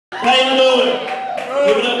How you doing?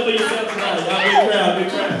 Give it up for yourself tonight. Y'all big crowd, big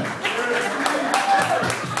crowd.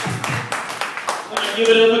 Give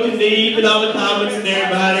it up for Knieve and all the comments and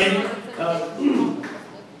everybody.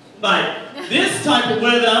 Like, this type of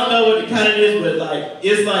weather, I don't know what it kind of is, but like,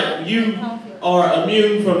 it's like you are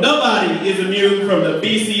immune from, nobody is immune from the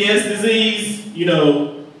BCS disease, you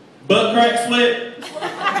know, butt crack sweat.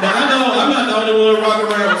 Now I know I'm not the only one rocking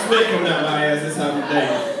around with sweat coming out my ass this time of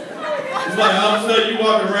day. It's like all of a sudden you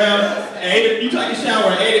walk around, you take a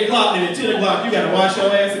shower at 8 o'clock, and at 10 o'clock you gotta wash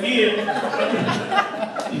your ass again.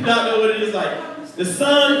 You don't know what it is like. The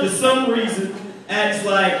sun, for some reason, acts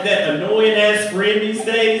like that annoying ass friend these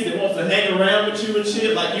days that wants to hang around with you and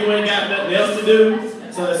shit like you ain't got nothing else to do.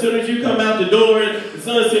 So as soon as you come out the door, the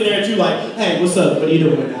sun's sitting there and you like, hey, what's up? What are you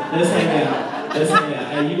doing? Let's hang out. Let's hang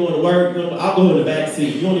out. Hey, you going to work? I'll go in the back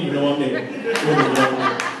seat. You don't even know I'm there. You don't even know I'm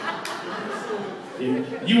there.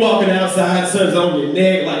 You walking outside, sun's on your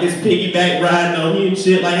neck like it's piggyback riding on you and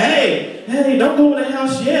shit. Like, hey, don't go in the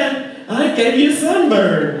house yet. I gave you a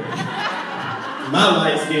sunburn. My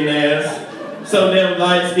light-skinned ass, so damn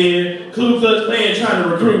light-skinned, Ku Klux Klan trying to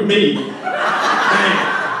recruit me. Man,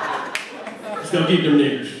 let's go get them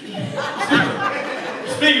niggas.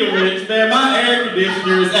 Speaking of which, man, my air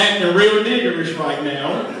conditioner is acting real niggerish right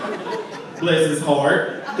now. Bless his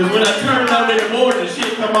heart. Because when I turn it on in the morning, the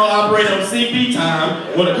shit come on, operate on CP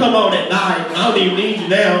time. When it come on at night, I don't even need you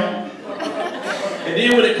now. And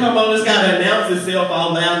then when it come on, it's got to announce itself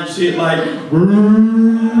all loud and shit like,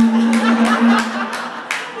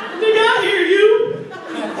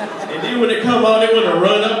 when it come on, they want to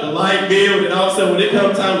run up the light bill, and also when it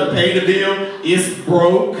comes time to pay the bill, it's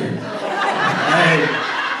broke. Hey,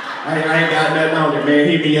 I ain't got nothing on it, man.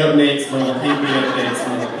 Hit me up next month. Hit me up next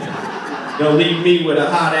month. Don't leave me with a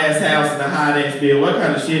hot-ass house and a hot-ass bill. What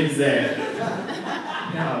kind of shit is that?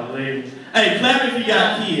 Golly. Hey, clap if you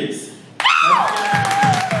got kids.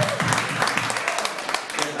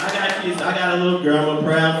 I got kids. I got a little girl. I'm a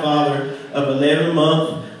proud father of an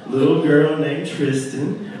 11-month little girl named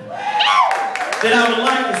Tristan that I would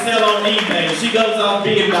like to sell on eBay. She goes off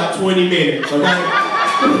being about 20 minutes, okay?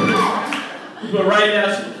 But right now,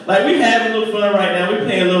 like, we having a little fun right now. We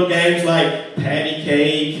playing little games like patty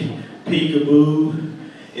cake, peekaboo,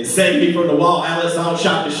 and save me from the wall. Alice, I'll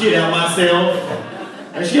shot the shit out myself.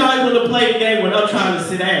 And she always want to play the game when I'm trying to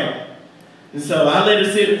sit down. And so I let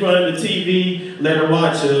her sit in front of the TV, let her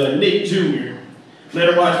watch Nick Jr. Let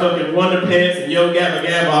her watch fucking Wonder Pets and Yo Gabba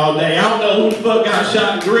Gabba all day. I don't know who the fuck got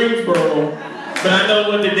shot in Greensboro, but I know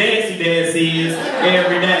what the dancey dance is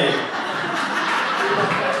every day.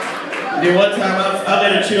 And then one time I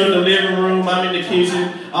let her chill in the living room, I'm in the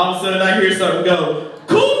kitchen, all of a sudden I hear something go,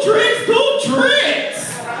 cool tricks, cool tricks!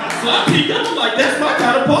 So I peek up, I'm like, that's my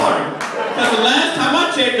kind of party. Because the last time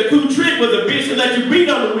I checked, the cool trick was a bitch that let you beat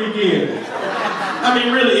on the weekend. I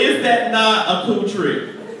mean, really, is that not a cool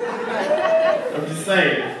trick? I'm just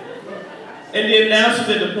saying. And then now she's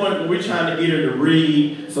at the point where we're trying to get her to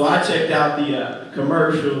read. So I checked out the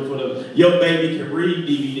commercial for the Yo Baby Can Read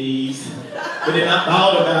DVDs. But then I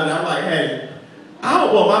thought about it. I'm like, hey, I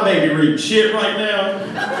don't want my baby reading shit right now.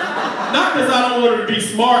 Not because I don't want her to be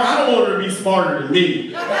smart. I don't want her to be smarter than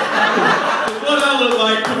me. What I look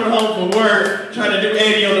like coming home from work, trying to do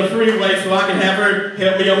Eddie on the freeway so I can have her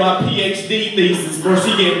help me on my PhD thesis before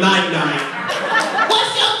she get night-night.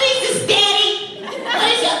 What's your thesis, Daddy? What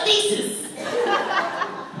is your thesis?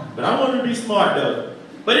 But I want her to be smart, though.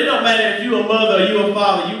 But it don't matter if you a mother or you a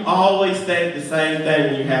father, you always think the same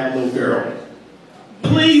thing when you have a little girl.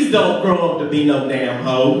 Please don't grow up to be no damn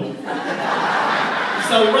hoe.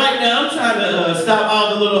 So right now, I'm trying to stop all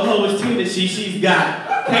the little hoish tendencies she's got.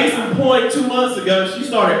 Case in point, 2 months ago, she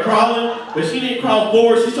started crawling, but she didn't crawl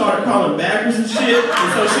forward, she started crawling backwards and shit.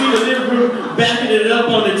 And so she in the living room, backing it up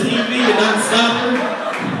on the TV and not stopping.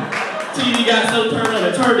 TV got so turned on,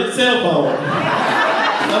 it turned itself on.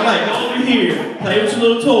 I'm like, go over here, play with your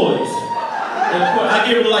little toys. And of course, I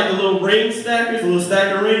give her like the little ring stackers, a little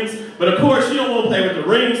stack of rings. But of course, she don't want to play with the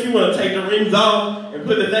rings. She want to take the rings off and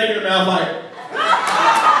put the thing in her mouth like,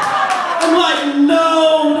 I'm like,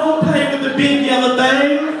 no, don't play with the big yellow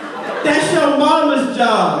thing. That's your mama's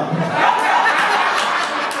job.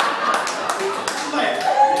 Like,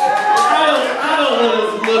 I don't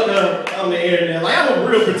want to look up on the internet. Like, I'm a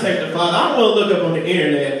real protective father. I don't want to look up on the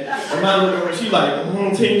internet. And I look at her, she's like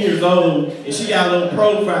 10 years old, and she got a little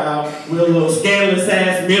profile with a little scandalous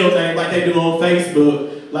ass middle name like they do on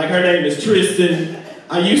Facebook. Like, her name is Tristan.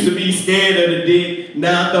 I used to be scared of the dick,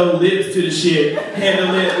 now I throw lips to the shit.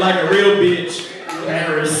 Handle it like a real bitch.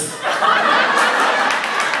 Paris.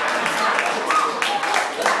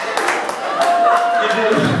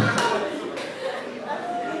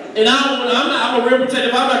 And I'm a real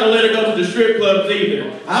protective. I'm not gonna let her go to the strip clubs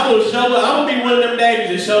either. I will be one of them daddies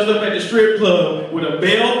that shows up at the strip club with a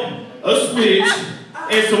belt, a switch,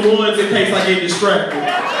 and some ones in case I get distracted.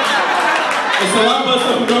 And so I bust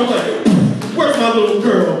up and go like, where's my little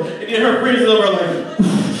girl? And then her friends over like,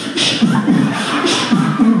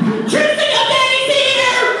 Tristan, your daddy's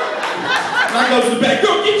here! And I go to the back,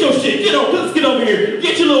 girl, get your shit, let's get over here.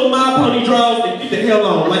 Get your little My Pony draws and get the hell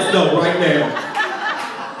on. Let's go right now.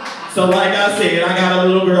 So like I said, I got a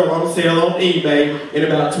little girl on sale on eBay in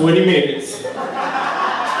about 20 minutes.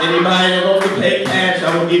 Anybody that wants to pay cash,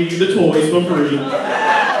 I will give you the toys for free.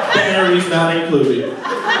 Batteries not included.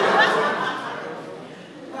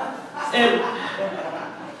 And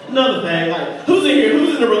another thing, like, who's in here?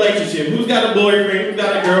 Who's in a relationship? Who's got a boyfriend? Who's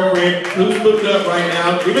got a girlfriend? Who's booked up right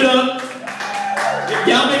now? Give it up.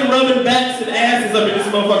 Y'all been rubbing backs and asses up in this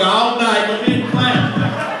motherfucker all night, but didn't clap.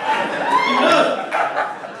 Give it up.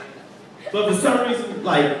 But for some reason,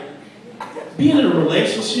 like, being in a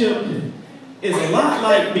relationship is a lot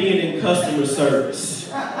like being in customer service.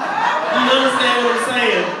 You understand what I'm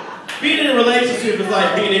saying? Being in a relationship is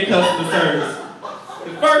like being in customer service.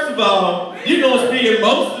 First of all, you're going to spend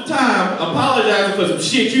most of the time apologizing for some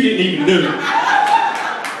shit you didn't even do.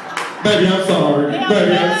 Baby, I'm sorry.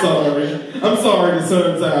 Baby, I'm sorry. I'm sorry the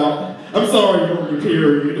sun's out. I'm sorry you're on your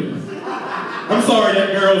period. I'm sorry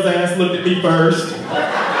that girl's ass looked at me first.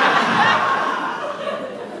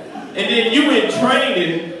 And then you in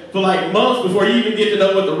training for like months before you even get to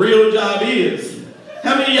know what the real job is.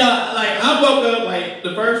 How many of y'all, like, I woke up, like,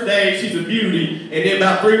 the first day, she's a beauty, and then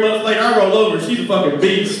about 3 months later, I roll over, she's a fucking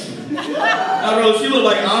beast. She looked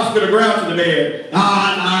like Oscar the Grouch in the bed.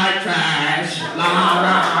 I like trash. La, la,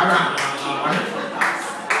 la.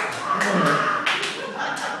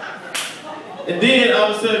 And then,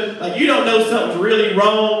 all of a sudden, like, you don't know something's really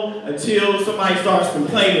wrong until somebody starts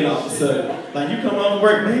complaining all of a sudden. Like, you come home from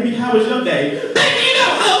work, baby, how was your day? Baby, you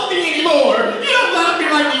don't help me anymore. You don't love me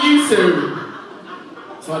like you used to.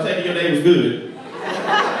 So I take it your day was good.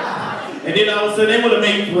 And then all of a sudden they want to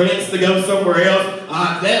make plans to go somewhere else.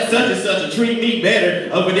 That such and such will treat me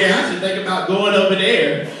better over there. I should think about going over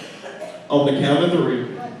there. On the count of 3.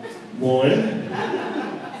 1,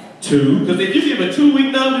 2. Because if you give a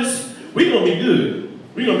 2-week notice, we're going to be good.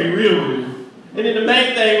 We're going to be real good. And then the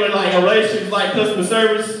main thing with like a relationship like customer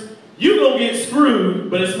service, you're going to get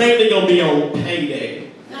screwed, but it's mainly going to be on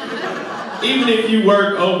payday. Even if you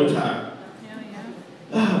work overtime.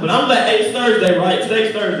 But I'm glad, hey, it's Thursday, right?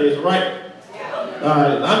 Today's Thursday, right?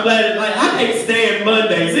 Alright, I'm glad, like, I can't stand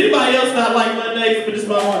Mondays. Anybody else not like Mondays for this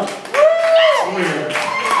moment?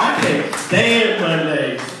 I can't stand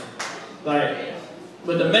Mondays. Like,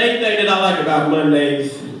 but the main thing that I like about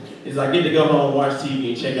Mondays is I get to go home, watch TV,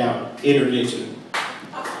 and check out Intervention.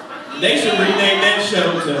 They should rename that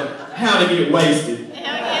show to How to Get Wasted.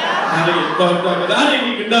 How to get fucked up. Because I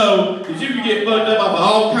didn't even know that you could get fucked up off of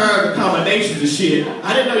all kinds of combinations of shit.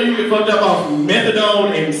 I didn't know you could get fucked up off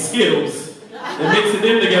methadone and Skittles. And mixing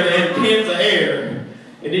them together and pins of air.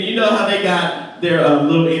 And then you know how they got their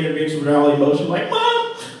little intervention with all emotion. Like,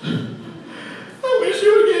 Mom, I wish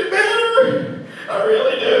you would get better. I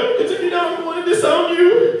really do. Because if you don't, I'm going to disown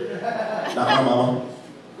you. Not my mom.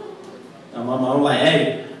 Not my mom. Like,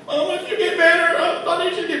 hey, Mom, if you get better, I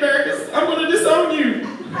need you to get better because I'm going to disown you.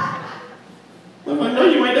 I'm like, no,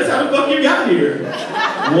 you ain't. That's how the fuck you got here.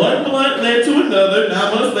 One blunt led to another.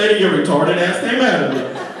 9 months later, your retarded ass came out of it.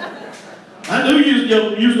 I knew you was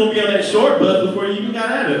going to be on that short bus before you even got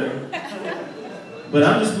out of it. But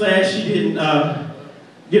I'm just glad she didn't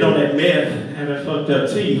get on that meth and have that fucked up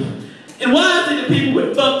teeth. And why is it that people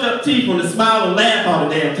with fucked up teeth want to smile and laugh all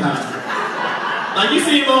the damn time? Like, you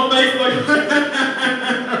see him on Facebook,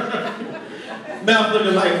 mouth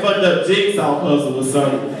looking like fucked up jigsaw puzzle or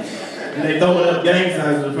something. And they throwing up gang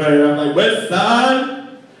signs in front of it. I'm like, West Side?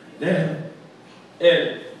 Damn.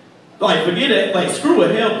 And, like, forget it. Like, screw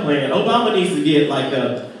a health plan. Obama needs to get, like,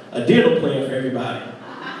 a dental plan for everybody.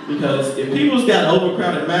 Because if people's got an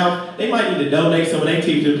overcrowded mouth, they might need to donate some of their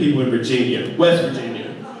teeth to the people in Virginia, West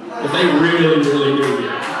Virginia. Because they really, really need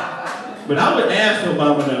it. But I would ask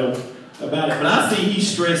Obama, though, about it. But I see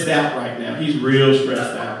he's stressed out right now. He's real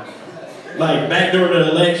stressed out. Like, back during the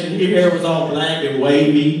election, his hair was all black and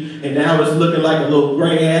wavy, and now it's looking like a little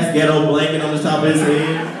gray-ass ghetto blanket on the top of his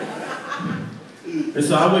head. And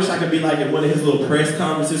so I wish I could be like at one of his little press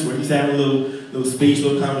conferences where he's having a little speech,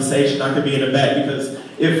 little conversation. I could be in the back because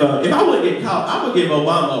if I would get caught, I would give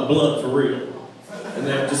Obama a blunt for real. And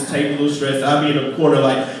then just take a little stress. I'd be in the corner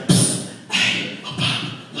like, psst, hey,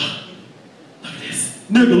 Obama, look at this.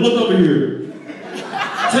 Nigga, look over here.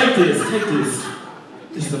 Take this.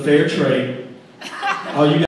 This is a fair trade. All you